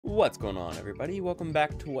What's going on, everybody? Welcome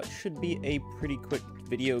back to what should be a pretty quick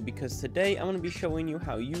video, because today I'm going to be showing you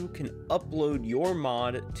how you can upload your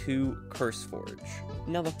mod to Curseforge.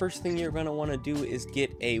 Now, the first thing you're going to want to do is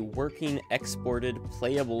get a working, exported,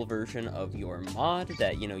 playable version of your mod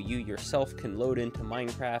that, you yourself can load into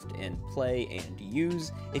Minecraft and play and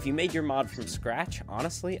use. If you made your mod from scratch,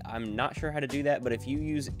 honestly, I'm not sure how to do that, but if you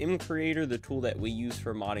use mCreator, the tool that we use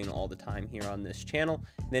for modding all the time here on this channel,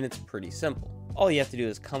 then it's pretty simple. All you have to do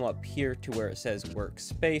is come up here to where it says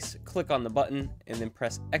workspace, click on the button, and then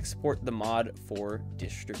press export the mod for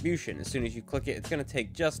distribution. As soon as you click it, it's going to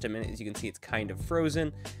take just a minute. As you can see, it's kind of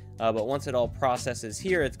frozen. But once it all processes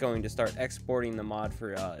here, it's going to start exporting the mod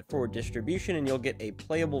for distribution, and you'll get a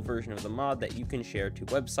playable version of the mod that you can share to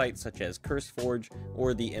websites such as Curseforge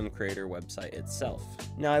or the mCreator website itself.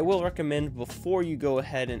 Now, I will recommend before you go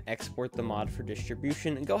ahead and export the mod for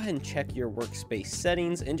distribution, go ahead and check your workspace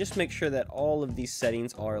settings and just make sure that all of these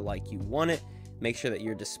settings are like you want it. Make sure that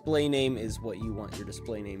your display name is what you want your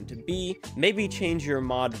display name to be. Maybe change your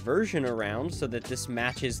mod version around so that this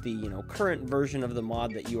matches the, current version of the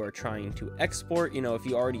mod that you are trying to export. If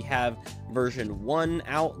you already have version 1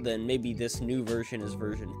 out, then maybe this new version is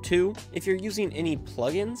version 2. If you're using any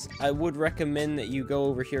plugins, I would recommend that you go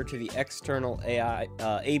over here to the external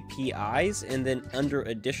APIs, and then under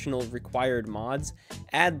additional required mods,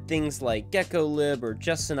 add things like GeckoLib or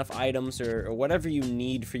just enough items or whatever you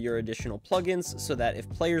need for your additional plugins, so that if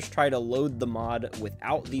players try to load the mod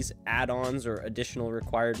without these add-ons or additional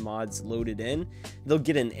required mods loaded in, they'll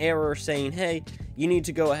get an error saying, hey, you need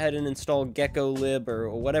to go ahead and install GeckoLib or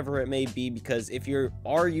whatever it may be, because if you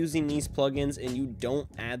are using these plugins and you don't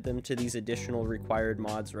add them to these additional required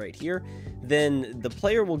mods right here, then the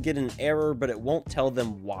player will get an error, but it won't tell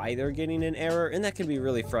them why they're getting an error, and that can be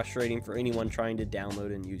really frustrating for anyone trying to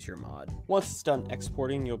download and use your mod. Once it's done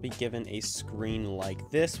exporting, you'll be given a screen like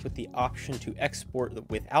this with the option to export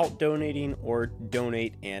without donating or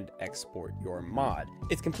donate and export your mod.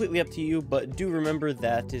 It's completely up to you, but do remember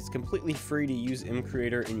that it's completely free to use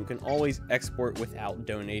mCreator, and you can always export without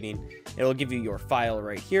donating. It'll give you your file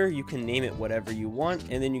right here. You can name it whatever you want,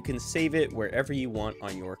 and then you can save it wherever you want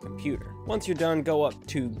on your computer. Once you're done, go up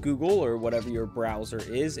to Google or whatever your browser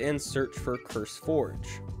is and search for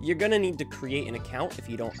Curseforge. You're going to need to create an account if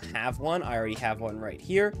you don't have one. I already have one right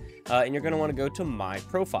here, and you're going to want to go to My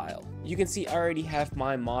Profile. You can see I already have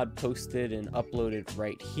my mod posted and uploaded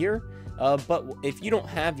right here, but if you don't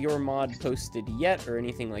have your mod posted yet or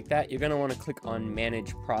anything like that, you're going to want to click on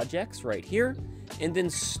Manage Projects right here, and then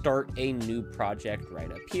start a new project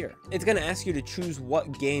right up here. It's going to ask you to choose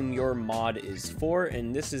what game your mod is for,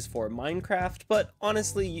 and this is for Minecraft, but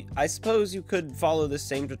honestly, I suppose you could follow the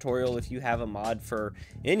same tutorial if you have a mod for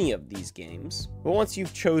any of these games. But once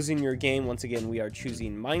you've chosen your game, once again, we are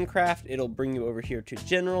choosing Minecraft, it'll bring you over here to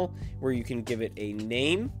General, where you can give it a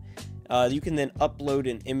name. You can then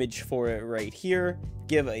upload an image for it right here,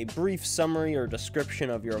 give a brief summary or description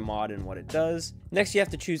of your mod and what it does. Next, you have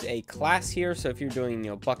to choose a class here, so if you're doing,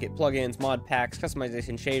 bucket plugins, mod packs,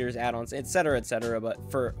 customization, shaders, add-ons, etc.,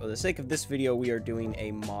 but for the sake of this video, we are doing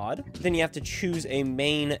a mod. Then you have to choose a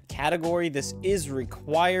main category. This is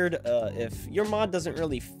required. If your mod doesn't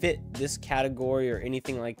really fit this category or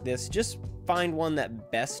anything like this, just find one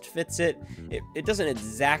that best fits it. It doesn't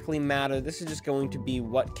exactly matter. This is just going to be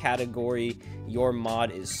what category your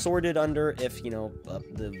mod is sorted under if,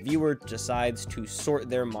 the viewer decides to sort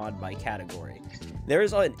their mod by category. There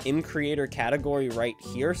is an mCreator category right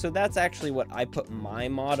here, so that's actually what I put my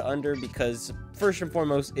mod under, because first and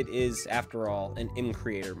foremost, it is, after all, an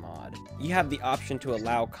mCreator mod. You have the option to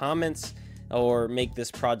allow comments or make this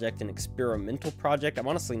project an experimental project. I'm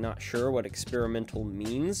honestly not sure what experimental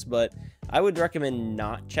means, but I would recommend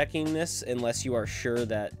not checking this unless you are sure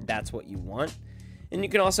that that's what you want. And you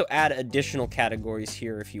can also add additional categories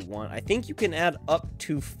here if you want. I think you can add up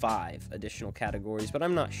to 5 additional categories, but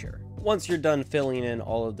I'm not sure. Once you're done filling in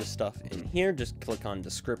all of the stuff in here, just click on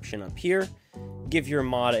description up here. Give your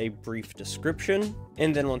mod a brief description,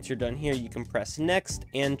 and then once you're done here, you can press next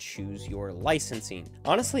and choose your licensing.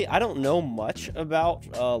 Honestly, I don't know much about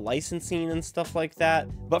licensing and stuff like that,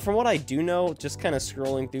 but from what I do know, just kind of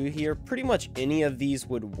scrolling through here, pretty much any of these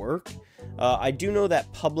would work. I do know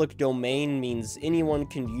that public domain means anyone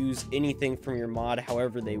can use anything from your mod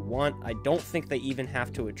however they want. I don't think they even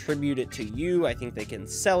have to attribute it to you. I think they can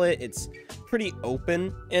sell it. It's pretty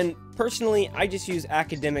open, and Personally, I just use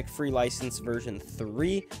Academic Free License version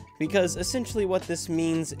 3 because essentially what this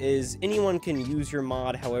means is anyone can use your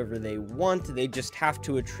mod however they want. They just have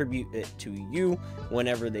to attribute it to you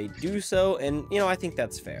whenever they do so, and you know, I think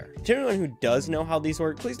that's fair. To anyone who does know how these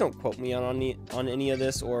work, please don't quote me on any of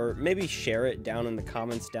this, or maybe share it down in the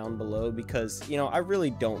comments down below, because you know, I really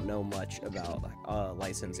don't know much about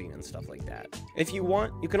licensing and stuff like that. If you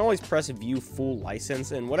want, you can always press view full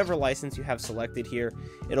license, and whatever license you have selected here,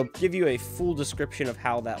 it'll give you a full description of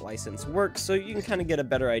how that license works, so you can kind of get a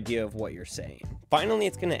better idea of what you're saying. Finally,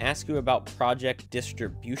 it's going to ask you about project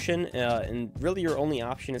distribution, and really your only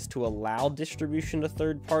option is to allow distribution to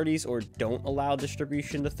third parties or don't allow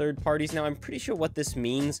distribution to third parties. Now, I'm pretty sure what this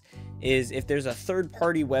means is if there's a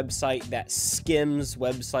third-party website that skims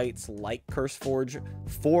websites like Curseforge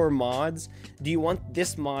for mods, do you want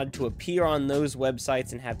this mod to appear on those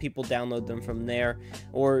websites and have people download them from there,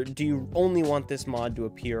 or do you only want this mod to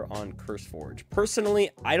appear on Curseforge? Personally,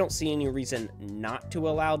 I don't see any reason not to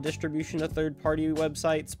allow distribution to third-party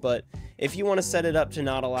websites, but if you want to set it up to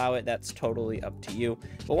not allow it, that's totally up to you.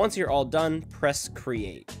 But once you're all done, press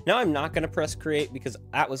create. Now, I'm not going to press create because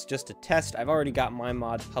that was just a test. I've already got my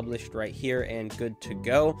mod published right here and good to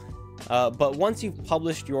go. But once you've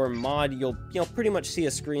published your mod, you'll pretty much see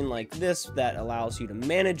a screen like this that allows you to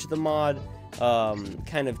manage the mod,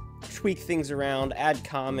 kind of tweak things around, add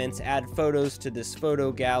comments, add photos to this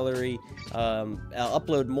photo gallery,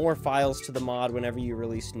 upload more files to the mod whenever you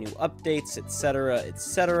release new updates, etc.,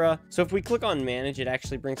 etc. So if we click on manage, it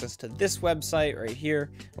actually brings us to this website right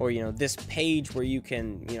here, or this page where you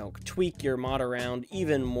can tweak your mod around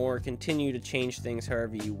even more, continue to change things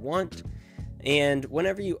however you want. And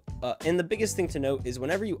whenever you, and the biggest thing to note is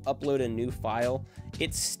whenever you upload a new file,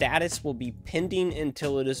 its status will be pending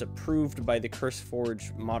until it is approved by the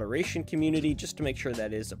Curseforge moderation community, just to make sure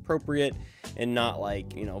that is appropriate and not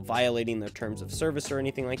like, violating their terms of service or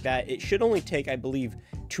anything like that. It should only take, I believe,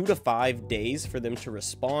 2 to 5 days for them to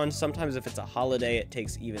respond. Sometimes if it's a holiday, it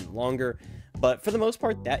takes even longer. But for the most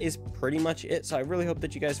part, that is pretty much it. So I really hope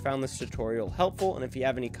that you guys found this tutorial helpful. And if you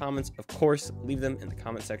have any comments, of course, leave them in the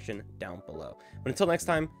comment section down below. But until next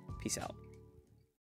time, peace out.